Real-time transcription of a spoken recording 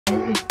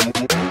Worth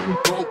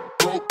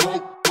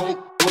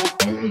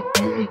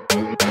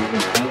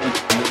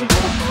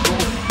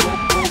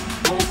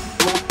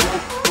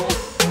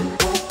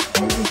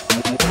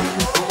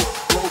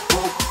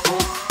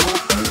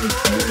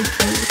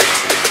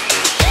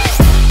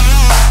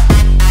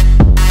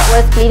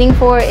Bleeding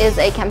For is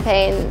a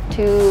campaign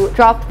to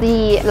drop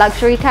the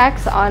luxury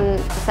tax on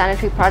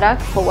sanitary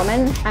products for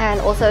women,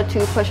 and also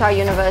to push our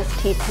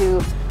university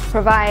to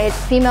provide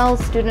female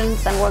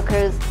students and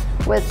workers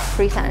with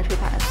free sanitary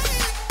pads.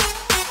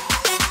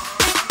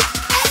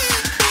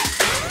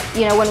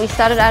 You know, when we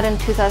started out in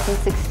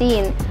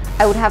 2016,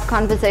 I would have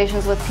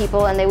conversations with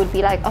people and they would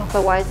be like, oh,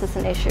 but why is this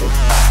an issue?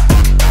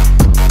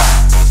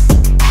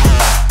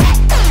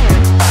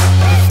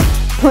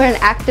 We're an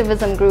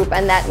activism group,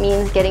 and that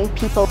means getting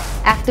people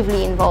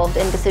actively involved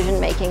in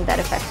decision-making that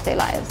affects their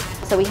lives.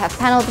 So we have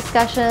panel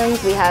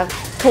discussions, we have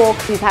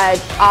talks, we've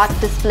had art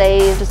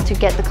displays just to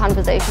get the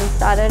conversation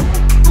started.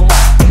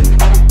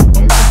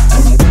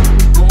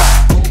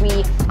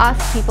 We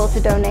ask people to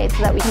donate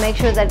so that we can make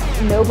sure that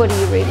nobody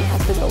really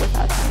has to go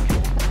without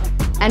sanitary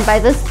pads. And by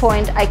this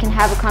point, I can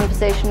have a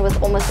conversation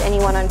with almost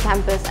anyone on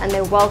campus and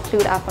they're well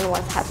clued up on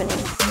what's happening.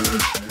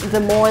 The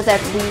more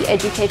that we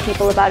educate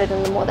people about it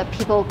and the more that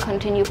people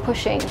continue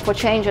pushing for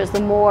changes,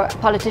 the more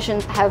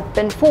politicians have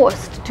been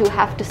forced to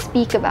have to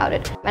speak about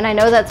it. And I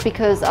know that's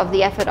because of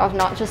the effort of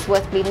not just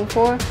Worth Bleeding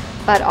For,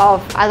 but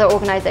of other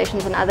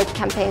organizations and other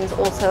campaigns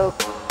also.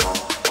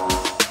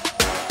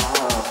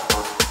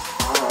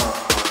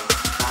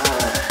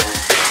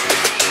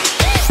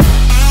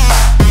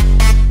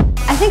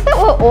 I think that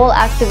we're all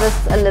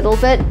activists a little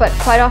bit, but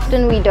quite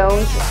often we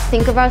don't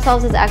think of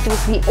ourselves as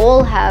activists. We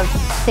all have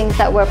things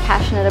that we're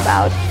passionate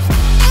about.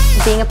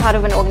 Being a part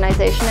of an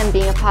organization and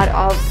being a part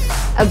of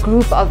a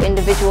group of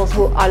individuals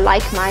who are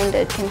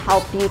like-minded can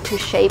help you to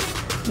shape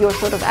your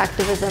sort of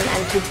activism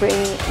and to bring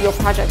your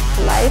projects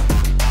to life.